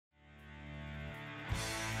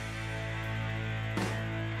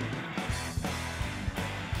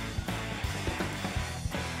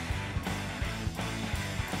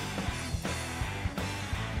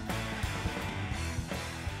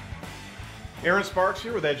Aaron Sparks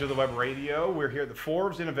here with Edge of the Web Radio. We're here at the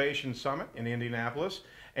Forbes Innovation Summit in Indianapolis,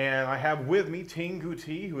 and I have with me Ting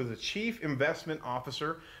Goetee, who is the Chief Investment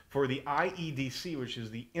Officer for the IEDC, which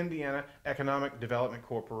is the Indiana Economic Development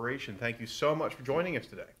Corporation. Thank you so much for joining us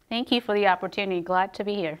today. Thank you for the opportunity. Glad to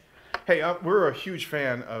be here. Hey, we're a huge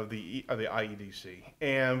fan of the IEDC,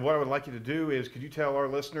 and what I would like you to do is, could you tell our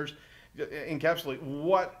listeners, encapsulate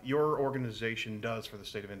what your organization does for the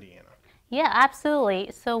state of Indiana? Yeah, absolutely.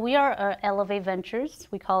 So we are Elevate Ventures.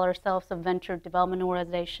 We call ourselves a venture development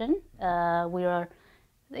organization. We are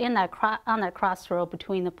on that crossroad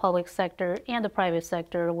between the public sector and the private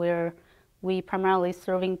sector, where we primarily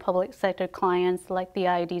serving public sector clients like the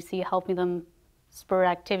IEDC, helping them spur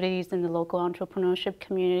activities in the local entrepreneurship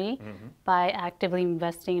community by actively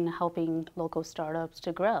investing and helping local startups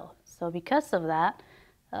to grow. So because of that,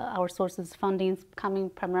 our sources of funding is coming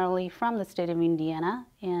primarily from the state of Indiana,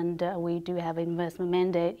 and we do have an investment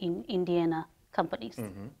mandate in Indiana companies.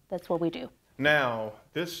 That's what we do. Now,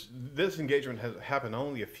 this engagement has happened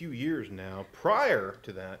only a few years now. Prior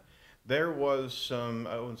to that, there was some,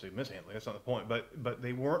 I wouldn't say mishandling, that's not the point, but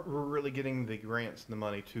they weren't really getting the grants and the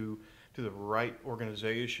money to the right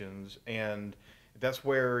organizations, and that's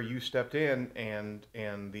where you stepped in, and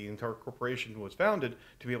the entire corporation was founded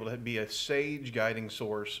to be able to be a sage guiding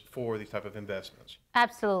source for these type of investments.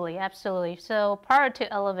 Absolutely, absolutely. So prior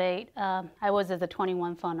to Elevate, I was at the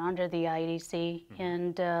 21 fund under the IEDC,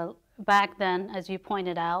 and back then, as you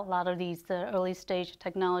pointed out, a lot of these early stage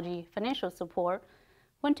technology financial support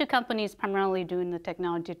went to companies primarily doing the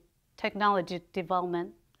technology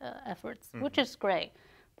development efforts, which is great.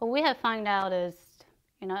 But we have found out is,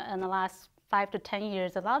 in the last 5 to 10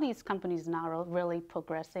 years, a lot of these companies now are really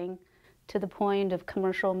progressing to the point of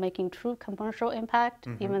making true commercial impact,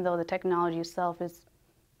 even though the technology itself is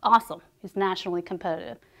awesome, it's nationally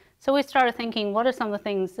competitive. So we started thinking, what are some of the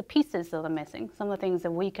things, the pieces that are missing, some of the things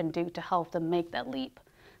that we can do to help them make that leap?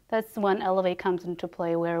 That's when Elevate comes into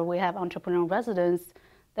play, where we have entrepreneur residents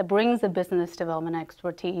that brings the business development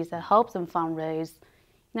expertise, that helps them fundraise,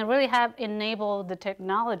 and really have enabled the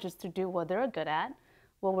technologists to do what they're good at.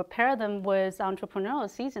 We'll pair them with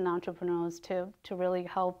entrepreneurs, seasoned entrepreneurs, to really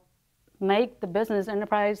help make the business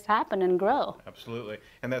enterprise happen and grow. Absolutely,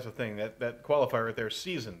 and that's the thing, that qualifier right there,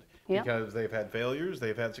 seasoned, because they've had failures,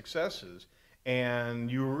 they've had successes,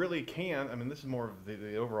 and you really can, I mean, this is more of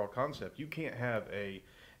the overall concept, you can't have a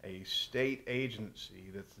state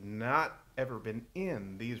agency that's not ever been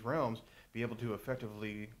in these realms be able to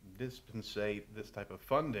effectively dispensate this type of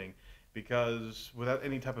funding, because without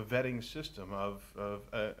any type of vetting system of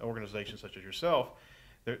organizations such as yourself,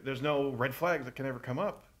 there's no red flags that can ever come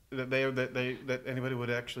up that anybody would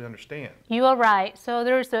actually understand. You are right. So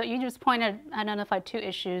you just identified two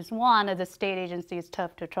issues. One, the state agency is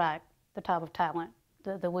tough to attract the type of talent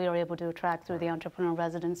that we are able to attract through the Entrepreneur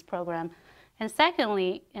Residence Program. And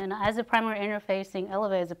secondly, as a primary interfacing,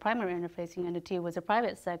 Elevate as a primary interfacing entity with the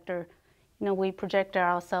private sector, we project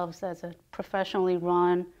ourselves as a professionally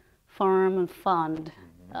run firm and fund.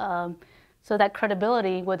 So that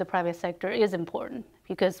credibility with the private sector is important,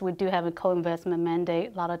 because we do have a co-investment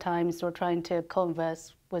mandate. A lot of times we're trying to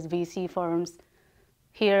co-invest with VC firms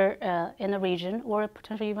here in the region, or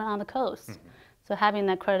potentially even on the coast. So having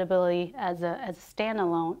that credibility as a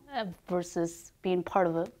standalone versus being part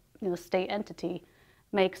of a state entity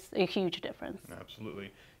makes a huge difference. Absolutely.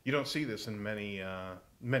 You don't see this in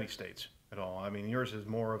many states at all. I mean, yours is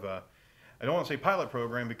more of a, I don't want to say pilot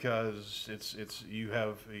program, because you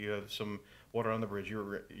have some water on the bridge.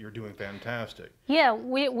 You're doing fantastic. Yeah,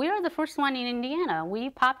 we are the first one in Indiana.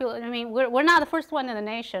 We're not the first one in the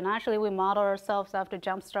nation. Actually, we model ourselves after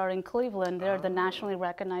Jumpstart in Cleveland. They're the nationally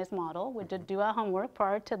recognized model. We did do our homework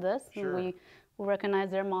prior to this. Sure. And we recognize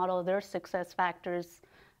their model, their success factors.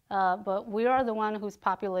 But we are the one who's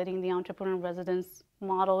populating the entrepreneur residence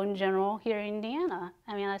model in general here in Indiana.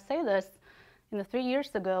 I mean, I say this, 3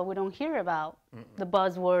 years ago, we don't hear about the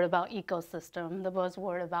buzzword about ecosystem, the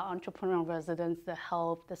buzzword about entrepreneurial residence, the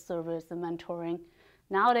help, the service, the mentoring.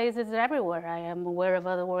 Nowadays, it's everywhere. I am aware of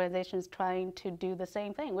other organizations trying to do the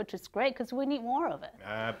same thing, which is great, because we need more of it.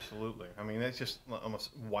 Absolutely. I mean, that's just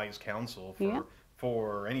almost wise counsel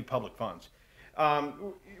for any public funds.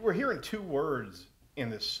 We're hearing two words in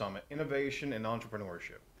this summit: innovation and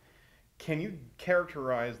entrepreneurship. Can you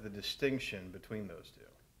characterize the distinction between those two?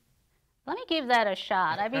 Let me give that a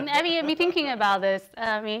shot. I've been thinking about this.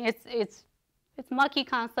 I mean, it's mucky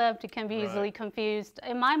concept. It can be easily confused.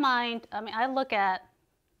 In my mind, I look at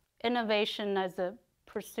innovation as a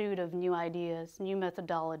pursuit of new ideas, new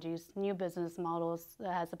methodologies, new business models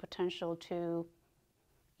that has the potential to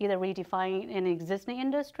either redefine an existing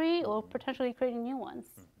industry or potentially creating new ones.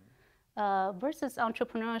 versus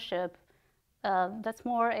entrepreneurship. That's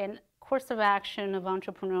more a course of action of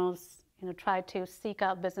entrepreneurs, try to seek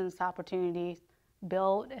out business opportunities,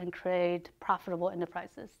 build and create profitable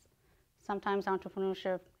enterprises. Sometimes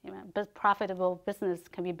entrepreneurship, profitable business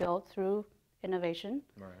can be built through innovation.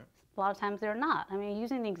 Right. A lot of times they're not. I mean,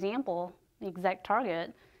 using the example, the exact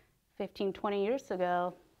target, 15, 20 years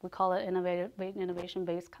ago, we call it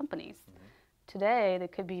innovation-based companies. Mm-hmm. Today, there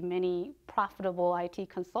could be many profitable IT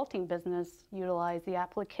consulting business utilize the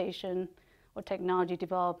application or technology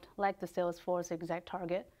developed like the Salesforce exact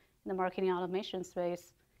target in the marketing automation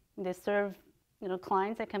space. They serve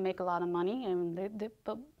clients that can make a lot of money, and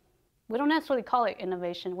but we don't necessarily call it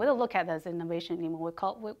innovation. We don't look at it as innovation anymore.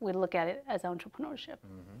 We look at it as entrepreneurship.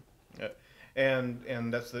 Mm-hmm.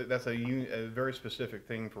 And that's a very specific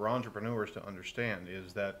thing for entrepreneurs to understand,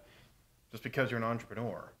 is that just because you're an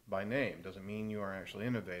entrepreneur by name doesn't mean you are actually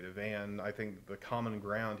innovative. And I think the common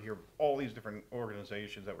ground here, all these different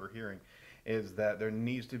organizations that we're hearing, is that there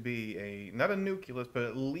needs to be not a nucleus, but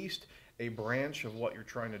at least a branch of what you're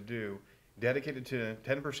trying to do dedicated to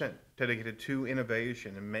 10% dedicated to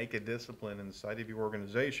innovation, and make a discipline inside of your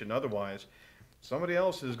organization. Otherwise, somebody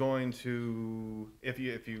else is going to,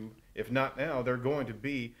 if not now, they're going to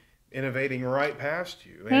be innovating right past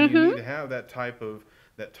you, and mm-hmm. you need to have that type of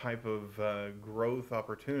growth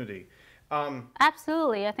opportunity.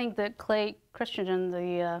 Absolutely, I think that Clay Christensen,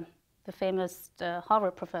 the famous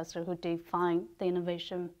Harvard professor who defined the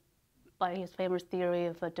innovation by his famous theory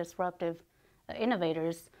of disruptive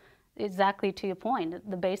innovators, exactly to your point,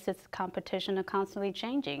 the basis of competition are constantly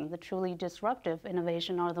changing. The truly disruptive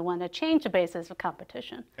innovation are the one that change the basis of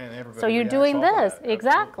competition. And everybody so you're doing this,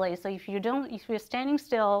 exactly. So if you're standing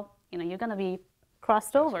still, you're going to be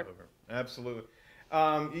crossed over. Absolutely.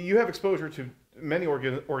 You have exposure to many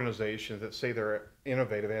organizations that say they're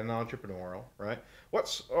innovative and entrepreneurial, right?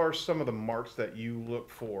 What are some of the marks that you look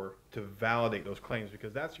for to validate those claims?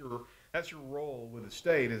 Because that's your role with the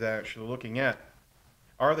state, is actually looking at,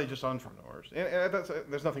 are they just entrepreneurs? And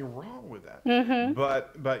there's nothing wrong with that. Mm-hmm.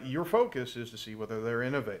 But your focus is to see whether they're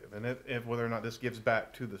innovative, and if whether or not this gives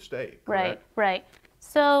back to the state. Correct? Right.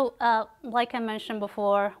 So, like I mentioned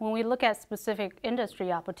before, when we look at specific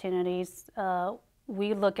industry opportunities,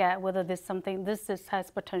 we look at whether this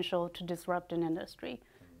has potential to disrupt an industry,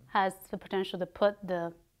 mm-hmm. has the potential to put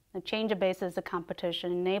the change the basis of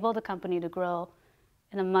competition, enable the company to grow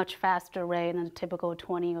in a much faster rate than a typical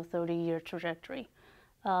 20 or 30-year trajectory.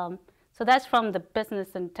 So that's from the business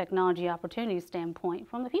and technology opportunity standpoint.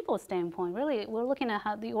 From the people standpoint, really, we're looking at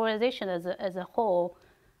how the organization as a whole,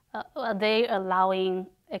 are they allowing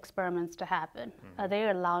experiments to happen? Mm-hmm. Are they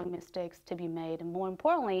allowing mistakes to be made? And more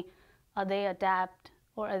importantly, are they adapt,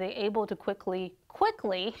 or are they able to quickly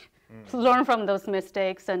learn from those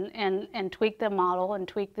mistakes and tweak their model and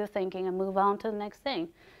tweak their thinking and move on to the next thing?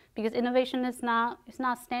 Because innovation is not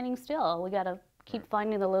standing still. We got to keep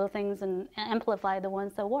finding the little things and amplify the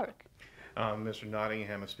ones that work. Mr.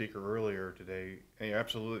 Nottingham, a speaker earlier today, and you're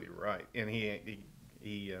absolutely right, and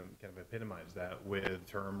he kind of epitomized that with the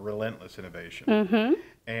term relentless innovation. Mm-hmm.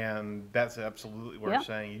 And that's absolutely what we're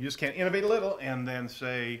saying. You just can't innovate a little and then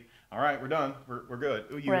say, all right, we're done, we're good.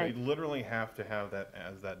 You literally have to have that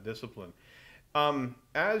as that discipline.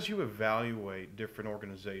 As you evaluate different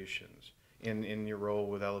organizations in your role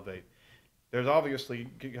with Elevate, there's obviously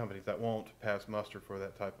companies that won't pass muster for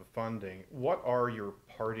that type of funding. What are your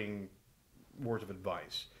parting words of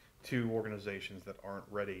advice to organizations that aren't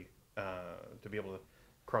ready to be able to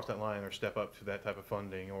cross that line or step up to that type of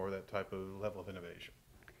funding or that type of level of innovation?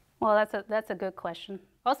 Well, that's a good question.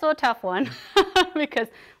 Also a tough one, because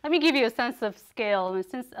let me give you a sense of scale. I mean,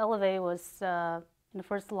 since Elevate was in the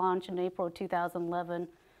first launch in April 2011,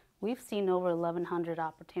 we've seen over 1,100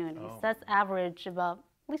 opportunities. Oh. That's average about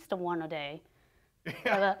at least one a day.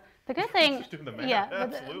 Yeah. The good thing, just doing the math.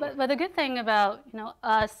 but the good thing about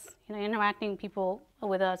us, interacting people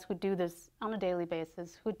with us who do this on a daily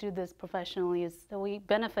basis, who do this professionally, is that we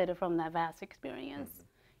benefited from that vast experience.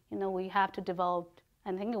 Mm-hmm. We have to develop,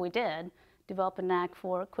 I think we did, develop a knack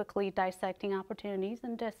for quickly dissecting opportunities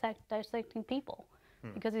and dissecting people.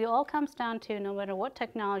 Because it all comes down to, no matter what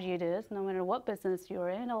technology it is, no matter what business you're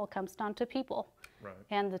in, it all comes down to people. Right.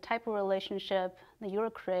 And the type of relationship that you're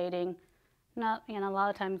creating, a lot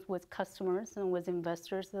of times with customers and with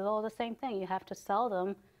investors, it's all the same thing. You have to sell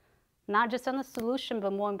them, not just on the solution,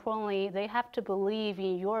 but more importantly, they have to believe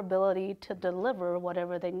in your ability to deliver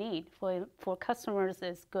whatever they need. For customers,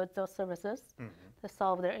 it's goods or services to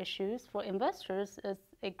solve their issues. For investors, it's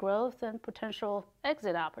a growth and potential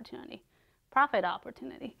exit opportunity, profit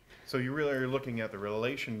opportunity. So you really are looking at the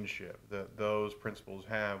relationship that those principals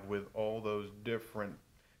have with all those different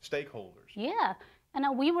stakeholders. Yeah,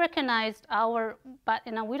 and we recognized but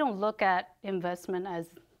we don't look at investment as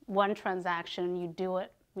one transaction. You do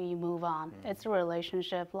it, you move on. It's a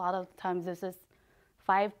relationship. A lot of times this is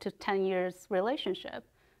 5 to 10 years relationship.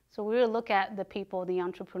 So we look at the people, the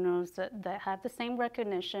entrepreneurs that have the same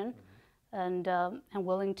recognition and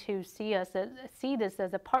willing to see this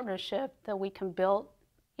as a partnership that we can build,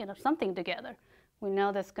 something together. We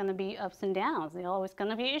know there's going to be ups and downs. There's always going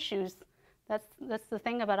to be issues. That's the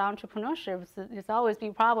thing about entrepreneurship. There's always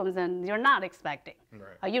be problems, and you're not expecting.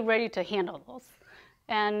 Right. Are you ready to handle those?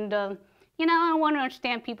 And I want to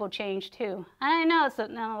understand people change too. I know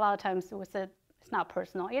a lot of times it's not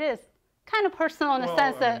personal. It is kind of personal in the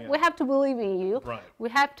sense that we have to believe in you. Right. We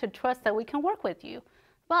have to trust that we can work with you.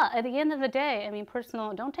 But at the end of the day,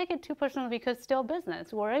 personal, don't take it too personal because it's still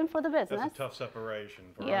business. We're in for the business. That's a tough separation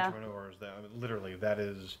for entrepreneurs. Literally,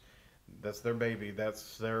 that's their baby,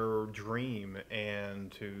 that's their dream,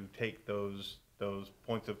 and to take those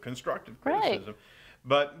points of constructive criticism. Right.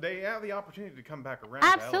 But they have the opportunity to come back around.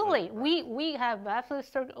 Absolutely. We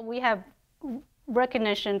have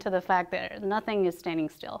recognition to the fact that nothing is standing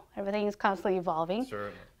still. Everything is constantly evolving.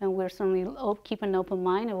 Certainly. And we're certainly keeping an open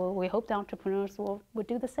mind, and we hope the entrepreneurs will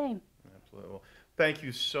do the same. Absolutely. Well, thank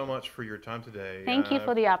you so much for your time today. Thank you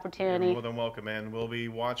for the opportunity. You're more than welcome, and we'll be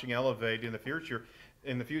watching Elevate in the future.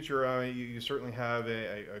 In the future, you certainly have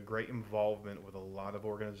a great involvement with a lot of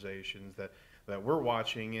organizations that we're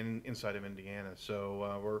watching inside of Indiana.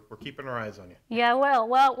 So we're keeping our eyes on you. Yeah,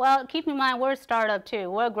 well, keep in mind we're a startup too.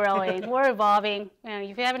 We're growing, we're evolving.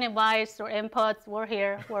 If you have any advice or inputs, we're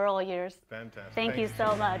here. We're all ears. Fantastic. Thank you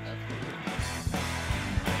so much.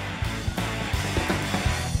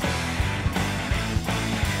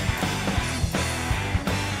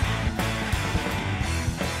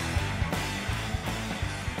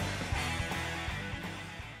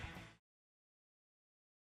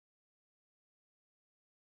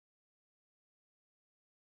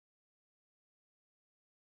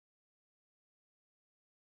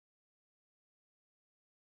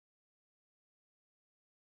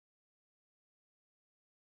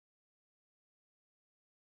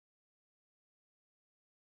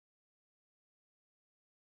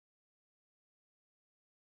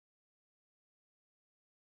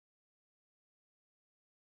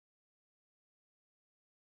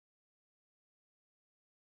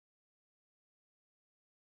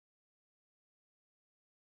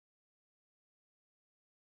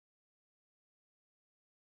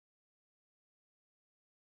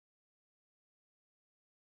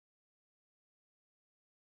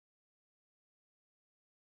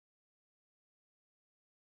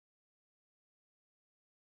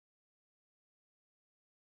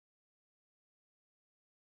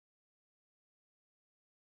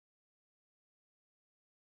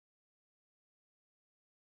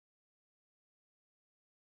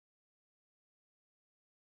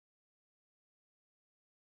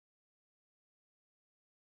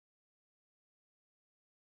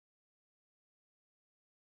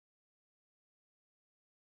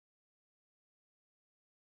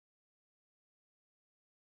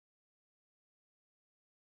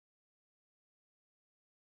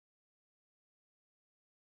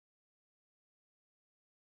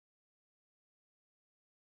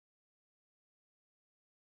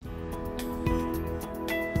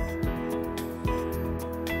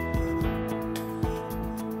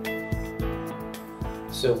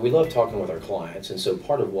 So we love talking with our clients, and so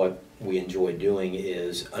part of what we enjoy doing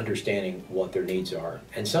is understanding what their needs are.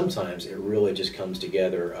 And sometimes it really just comes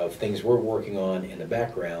together of things we're working on in the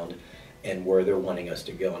background and where they're wanting us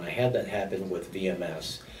to go. And I had that happen with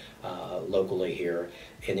VMS locally here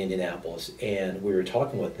in Indianapolis, and we were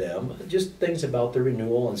talking with them, just things about the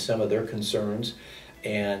renewal and some of their concerns.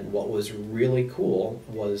 And what was really cool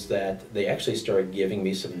was that they actually started giving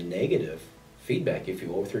me some negative feedback, if you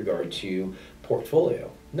will, with regard to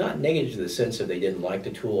portfolio. Not negative to the sense of they didn't like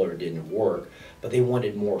the tool or it didn't work, but they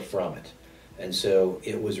wanted more from it. And so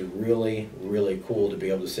it was really, really cool to be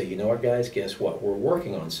able to say, you know what, guys, guess what? We're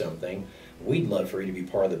working on something. We'd love for you to be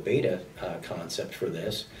part of the beta concept for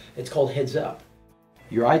this. It's called Heads Up.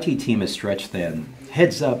 Your IT team is stretched thin.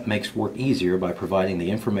 Heads Up makes work easier by providing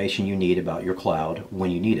the information you need about your cloud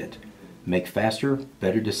when you need it. Make faster,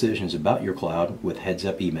 better decisions about your cloud with Heads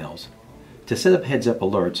Up emails. To set up Heads Up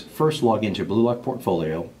alerts, first log into BlueLock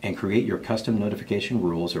Portfolio and create your custom notification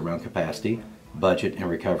rules around capacity, budget, and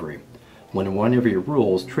recovery. When one of your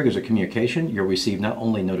rules triggers a communication, you'll receive not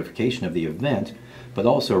only notification of the event, but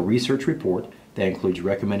also a research report that includes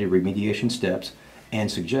recommended remediation steps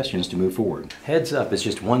and suggestions to move forward. Heads Up is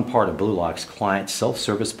just one part of BlueLock's client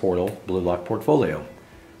self-service portal, BlueLock Portfolio.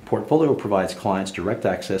 Portfolio provides clients direct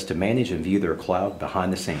access to manage and view their cloud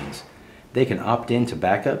behind the scenes. They can opt in to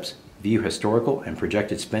backups, view historical and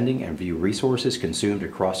projected spending, and view resources consumed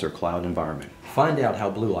across their cloud environment. Find out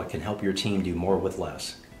how BlueLock can help your team do more with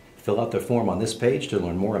less. Fill out the form on this page to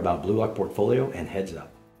learn more about BlueLock Portfolio and Heads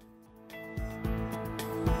Up.